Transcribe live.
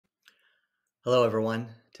Hello, everyone.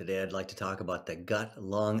 Today, I'd like to talk about the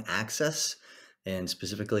gut-lung axis and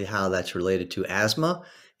specifically how that's related to asthma,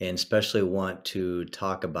 and especially want to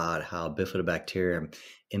talk about how Bifidobacterium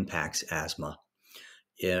impacts asthma.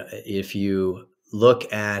 Yeah, if you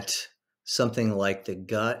look at something like the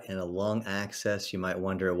gut and a lung axis, you might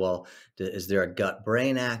wonder, well, is there a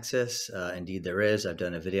gut-brain axis? Indeed, there is. I've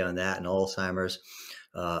done a video on that in Alzheimer's.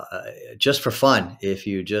 Just for fun, if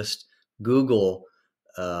you just Google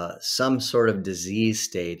some sort of disease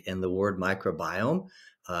state and the word microbiome,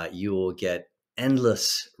 you will get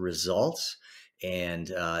endless results.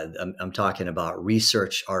 And I'm talking about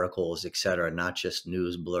research articles, et cetera, not just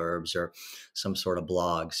news blurbs or some sort of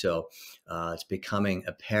blog. So it's becoming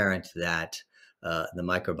apparent that the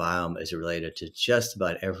microbiome is related to just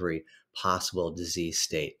about every possible disease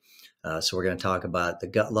state. So we're going to talk about the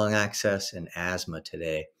gut lung axis and asthma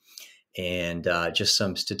today. And just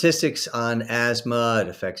some statistics on asthma. It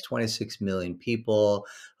affects 26 million people,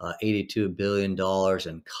 $82 billion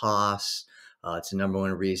in costs. It's the number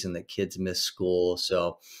one reason that kids miss school.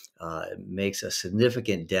 So it makes a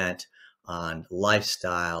significant dent on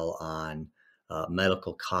lifestyle, on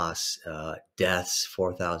medical costs, deaths,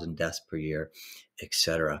 4,000 deaths per year,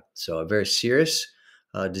 etc. So a very serious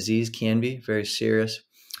disease, can be very serious.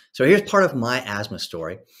 So here's part of my asthma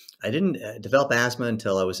story. I didn't develop asthma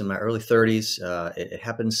until I was in my early 30s. It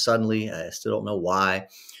happened suddenly. I still don't know why.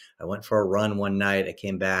 I went for a run one night. I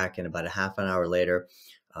came back, and about a half an hour later,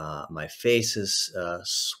 my face is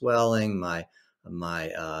swelling. My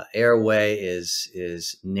airway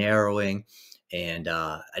is narrowing, and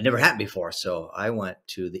it never happened before. So I went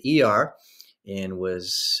to the ER and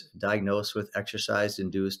was diagnosed with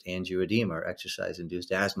exercise-induced angioedema, or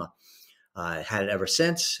exercise-induced asthma. Had it ever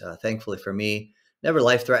since. Thankfully for me, never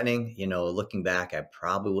life-threatening. You know, looking back, I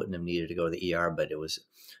probably wouldn't have needed to go to the ER, but it was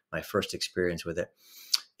my first experience with it.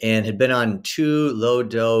 And had been on 2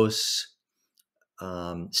 low-dose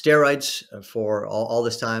steroids for all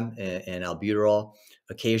this time, and albuterol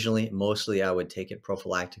occasionally. Mostly, I would take it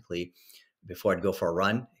prophylactically before I'd go for a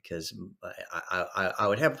run because I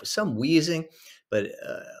would have some wheezing, but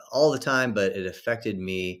all the time. But it affected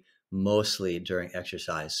me mostly during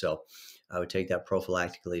exercise. So I would take that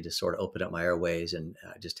prophylactically to sort of open up my airways and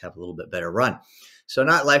just have a little bit better run. So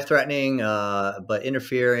not life-threatening, but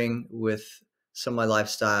interfering with some of my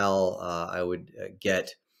lifestyle. I would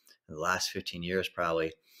get in the last 15 years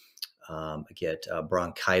probably get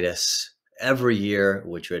bronchitis every year,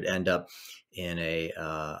 which would end up in a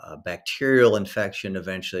bacterial infection.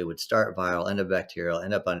 Eventually would start viral, end up bacterial,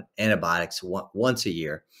 end up on antibiotics once a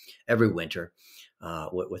year, every winter,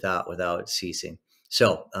 without ceasing.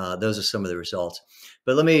 So those are some of the results.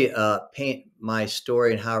 But let me paint my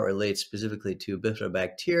story and how it relates specifically to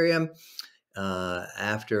Bifidobacterium.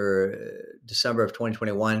 After December of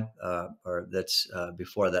 2021, or that's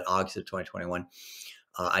before that, August of 2021,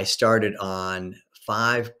 I started on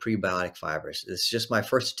 5 prebiotic fibers. This is just my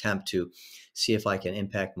first attempt to see if I can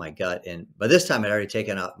impact my gut. And by this time, I'd already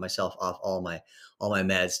taken myself off all my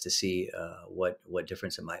meds to see what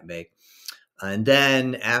difference it might make. And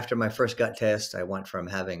then after my first gut test, I went from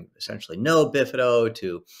having essentially no Bifido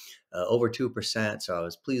to over 2%. So I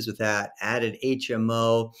was pleased with that. Added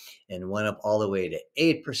HMO and went up all the way to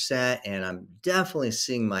 8%. And I'm definitely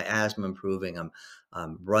seeing my asthma improving.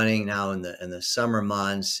 I'm running now in the summer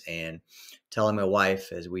months and telling my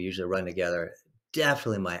wife, as we usually run together,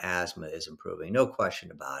 definitely my asthma is improving. No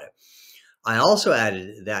question about it. I also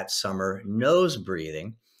added that summer nose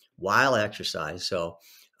breathing while I exercise. So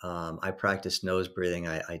I practice nose breathing.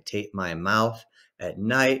 I tape my mouth at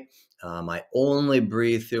night. I only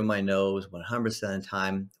breathe through my nose 100% of the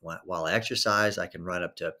time. While I exercise, I can run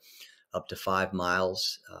up to 5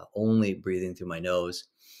 miles, only breathing through my nose.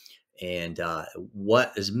 And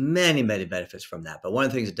what is many benefits from that. But one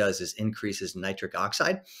of the things it does is increases nitric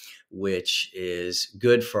oxide, which is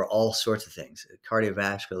good for all sorts of things.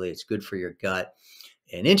 Cardiovascularly, it's good for your gut.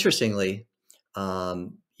 And interestingly,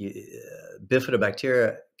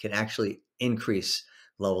 Bifidobacteria can actually increase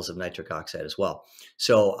levels of nitric oxide as well.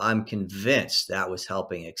 So I'm convinced that was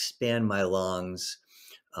helping expand my lungs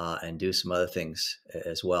and do some other things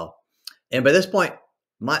as well. And by this point,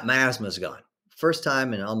 my asthma is gone. First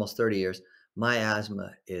time in almost 30 years, my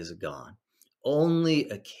asthma is gone. Only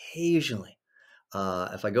occasionally,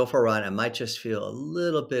 if I go for a run, I might just feel a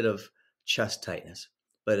little bit of chest tightness,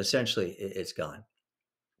 but essentially it's gone.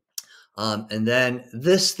 And then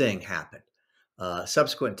this thing happened.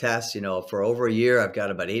 Subsequent tests, for over a year, I've got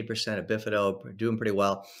about 8% of Bifido, doing pretty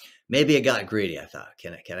well. maybe it got greedy. I thought,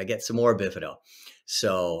 can I get some more Bifido?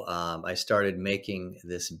 So I started making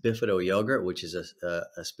this Bifido yogurt, which is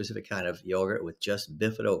a specific kind of yogurt with just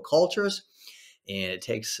Bifido cultures. And it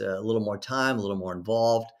takes a little more time, a little more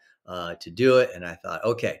involved to do it. And I thought,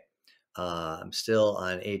 okay, I'm still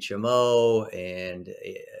on HMO, and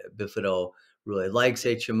Bifido really likes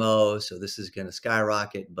HMO. So this is going to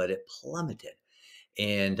skyrocket, but it plummeted.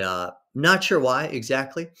 And not sure why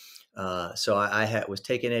exactly. So I was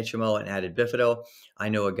taking HMO and added Bifido. I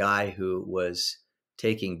know a guy who was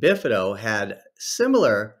taking Bifido, had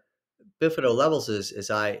similar Bifido levels as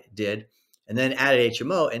I did, and then added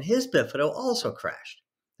HMO, and his Bifido also crashed.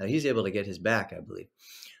 Now he's able to get his back, I believe.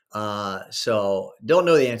 So don't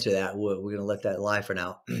know the answer to that. We're going to let that lie for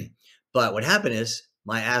now. But what happened is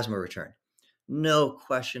my asthma returned. No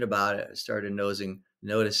question about it. I started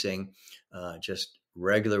noticing just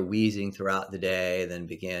regular wheezing throughout the day, then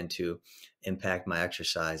began to impact my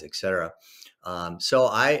exercise, etc. So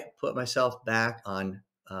I put myself back on,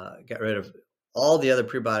 got rid of all the other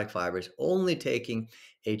prebiotic fibers, only taking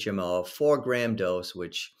HMO, 4-gram dose,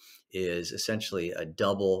 which is essentially a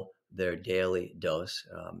double their daily dose,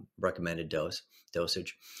 recommended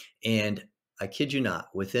dosage. And I kid you not,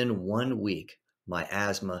 within 1 week, my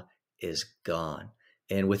asthma is gone.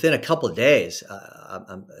 And within a couple of days,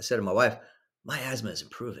 I said to my wife, my asthma is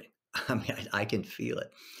improving. I mean, I can feel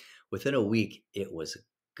it. Within a week, it was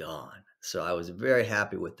gone. So I was very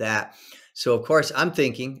happy with that. So of course, I'm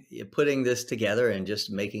thinking, putting this together and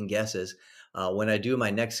just making guesses. When I do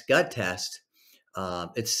my next gut test,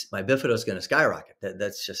 it's my Bifido is going to skyrocket.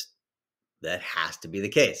 That has to be the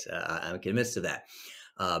case. I'm convinced of that.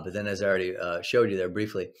 But then, as I already showed you there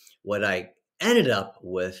briefly, what I ended up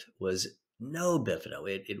with was no Bifido.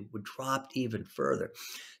 It dropped even further.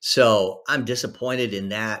 So I'm disappointed in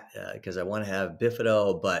that because I want to have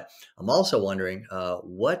Bifido, but I'm also wondering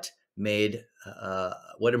what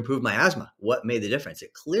improved my asthma. What made the difference?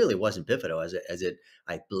 It clearly wasn't Bifido,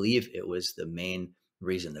 I believe it was the main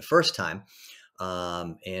reason the first time,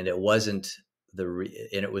 and it wasn't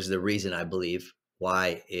and it was the reason I believe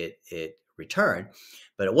why it returned,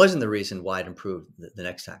 but it wasn't the reason why it improved the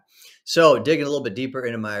next time. So digging a little bit deeper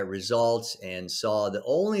into my results, and saw the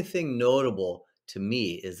only thing notable to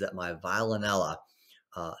me is that my Veillonella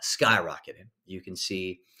skyrocketed. You can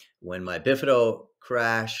see when my Bifido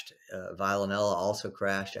crashed, Veillonella also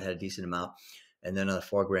crashed. I had a decent amount. And then on the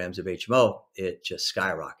 4 grams of HMO, it just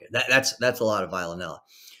skyrocketed. That's a lot of Veillonella.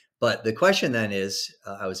 But the question then is,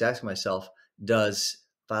 I was asking myself, does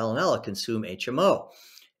Veillonella consume HMO?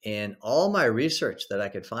 And all my research that I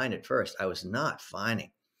could find at first, I was not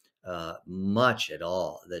finding much at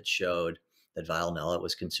all that showed that Veillonella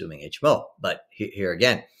was consuming HMO. But here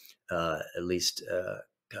again, at least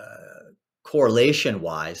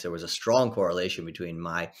correlation-wise, there was a strong correlation between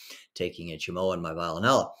my taking HMO and my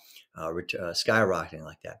Veillonella skyrocketing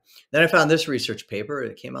like that. Then I found this research paper.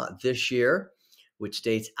 It came out this year, which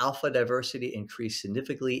states alpha diversity increased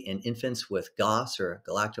significantly in infants with GOS, or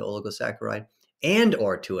galacto-oligosaccharide, and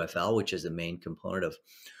or 2FL, which is the main component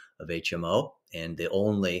of HMO, and the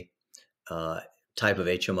only type of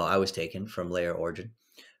HMO I was taking from layer origin.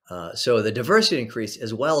 So the diversity increase,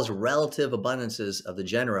 as well as relative abundances of the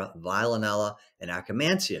genera Veillonella and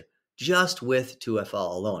Akkermansia, just with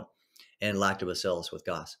 2FL alone, and lactobacillus with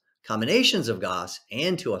GOS. Combinations of GOS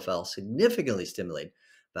and 2FL significantly stimulate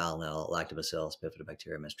Veillonella, lactobacillus,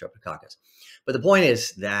 Bifidobacterium, and streptococcus. But the point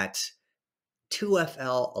is that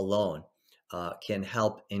 2FL alone can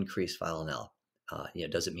help increase Veillonella.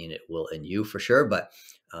 Doesn't mean it will in you for sure, but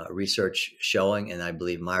research showing, and I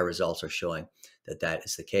believe my results are showing, that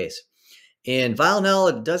is the case. And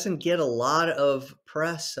Veillonella doesn't get a lot of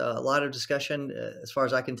press, a lot of discussion, as far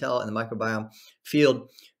as I can tell, in the microbiome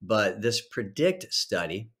field. But this PREDICT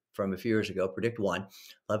study from a few years ago, PREDICT 1,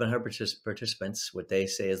 1,100 participants, what they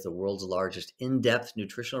say is the world's largest in-depth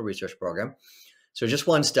nutritional research program. So just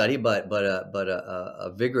one study, but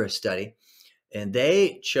a vigorous study. And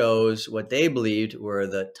they chose what they believed were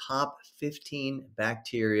the top 15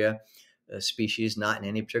 bacteria species, not in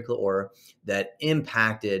any particular order, that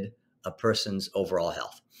impacted a person's overall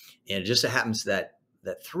health. And it just so happens that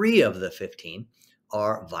 3 of the 15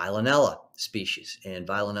 are Veillonella species. And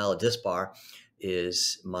Veillonella dispar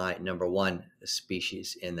is my number 1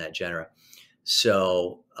 species in that genera.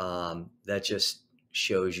 So that just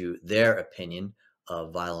shows you their opinion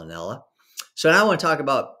of Veillonella. So now I want to talk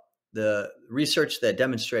about the research that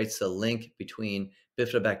demonstrates the link between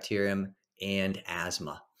Bifidobacterium and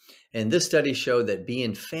asthma. And this study showed that B.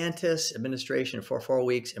 infantis administration for 4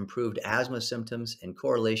 weeks improved asthma symptoms in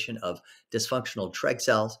correlation of dysfunctional Treg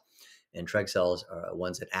cells. And Treg cells are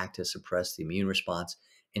ones that act to suppress the immune response,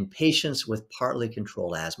 in patients with partly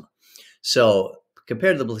controlled asthma. So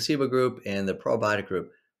compared to the placebo group and the probiotic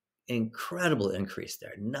group, incredible increase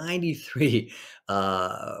there, 93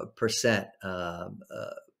 percent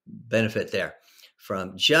benefit there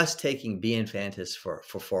from just taking B. infantis for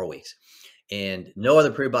 4 weeks, and no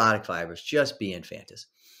other prebiotic fibers, just B. infantis.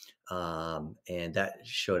 And that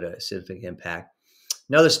showed a significant impact.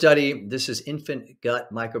 Another study, this is infant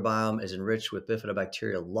gut microbiome is enriched with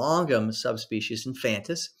Bifidobacteria longum subspecies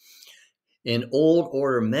infantis in old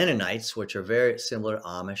order Mennonites, which are very similar to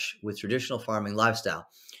Amish with traditional farming lifestyle.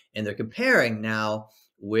 And they're comparing now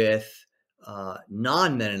with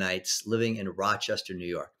non-Mennonites living in Rochester, New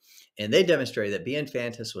York. And they demonstrated that B.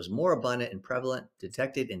 infantis was more abundant and prevalent,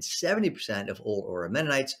 detected in 70% of old order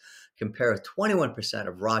Mennonites, compared with 21%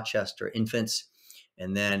 of Rochester infants.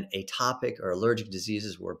 And then atopic or allergic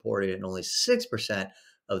diseases were reported in only 6%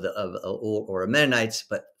 of old order Mennonites,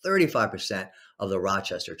 but 35% of the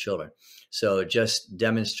Rochester children. So just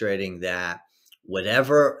demonstrating that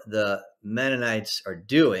whatever the Mennonites are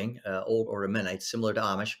doing, old order Mennonites, similar to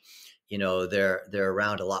Amish, they're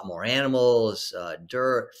around a lot more animals,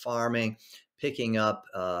 dirt, farming, picking up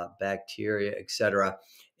bacteria, etc.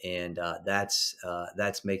 And that's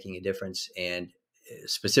making a difference. And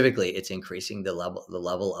specifically, it's increasing the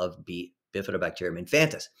level of Bifidobacterium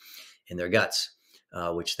infantis in their guts,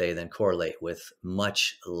 which they then correlate with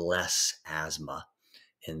much less asthma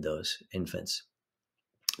in those infants.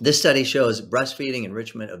 This study shows breastfeeding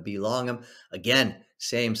enrichment of B. longum. Again,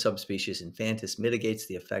 same subspecies infantis mitigates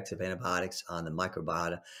the effects of antibiotics on the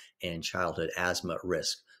microbiota and childhood asthma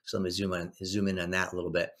risk. So let me zoom in on that a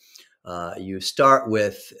little bit. You start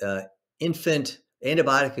with infant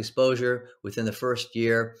antibiotic exposure within the first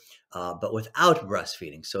year, but without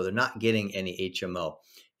breastfeeding. So they're not getting any HMO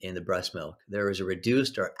in the breast milk. There is a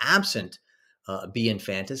reduced or absent B.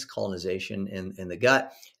 infantis colonization in the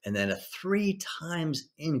gut, and then a 3 times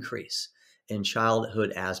increase in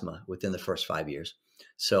childhood asthma within the first 5 years.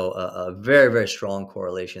 So a very, very strong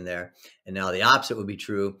correlation there. And now the opposite would be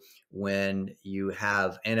true when you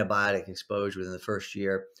have antibiotic exposure within the first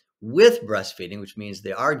year with breastfeeding, which means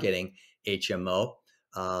they are getting HMO,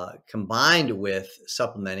 combined with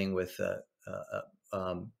supplementing with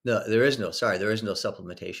no, there is no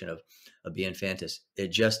supplementation of B. infantis. It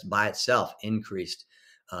just by itself increased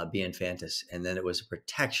B. infantis, and then it was a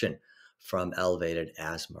protection from elevated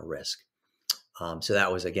asthma risk. So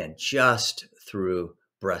that was, again, just through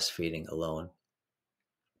breastfeeding alone.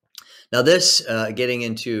 Now this, getting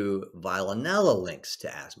into Veillonella links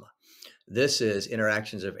to asthma. This is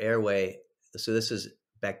interactions of airway. So this is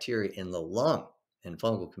bacteria in the lung in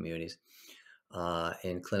fungal communities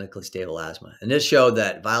in clinically stable asthma. And this showed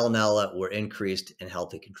that Veillonella were increased in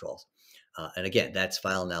healthy controls. And again, that's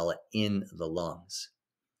Veillonella in the lungs.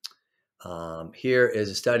 Here is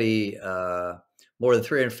a study, more than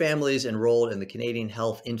 300 families enrolled in the Canadian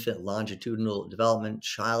Health Infant Longitudinal Development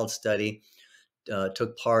Child Study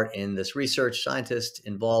took part in this research. Scientists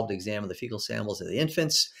involved examined the fecal samples of the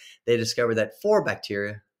infants. They discovered that 4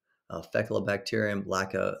 bacteria, Faecalibacterium,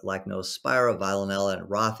 Lactobacillus, Veillonella, and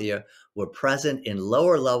Rothia, were present in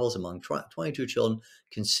lower levels among 22 children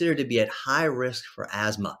considered to be at high risk for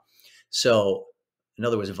asthma. So, in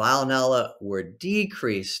other words, Veillonella were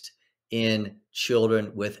decreased in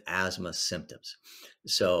children with asthma symptoms.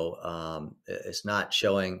 So it's not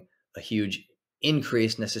showing a huge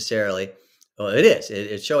increase necessarily. Well, it is.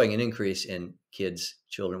 It's showing an increase in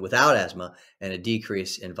children without asthma, and a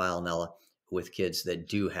decrease in Veillonella with kids that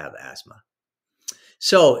do have asthma.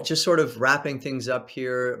 So just sort of wrapping things up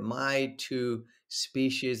here, my 2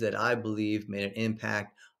 species that I believe made an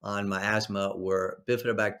impact on my asthma were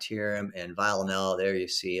Bifidobacterium and Veillonella. There you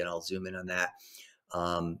see, and I'll zoom in on that.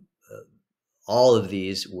 All of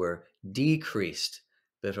these were decreased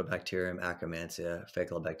Bifidobacterium, Akkermansia,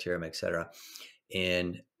 Faecalibacterium, etc.,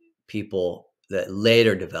 in people that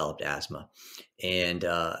later developed asthma. And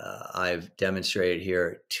I've demonstrated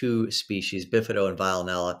here 2 species, Bifido and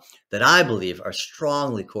Veillonella, that I believe are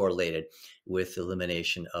strongly correlated with the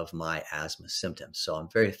elimination of my asthma symptoms. So I'm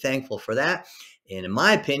very thankful for that. And in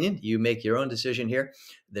my opinion, you make your own decision here.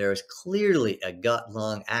 There is clearly a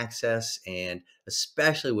gut-lung axis, and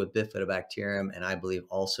especially with Bifidobacterium, and I believe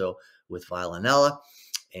also with Veillonella.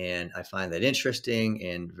 And I find that interesting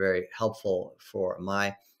and very helpful for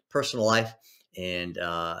my personal life. And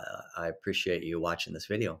I appreciate you watching this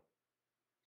video.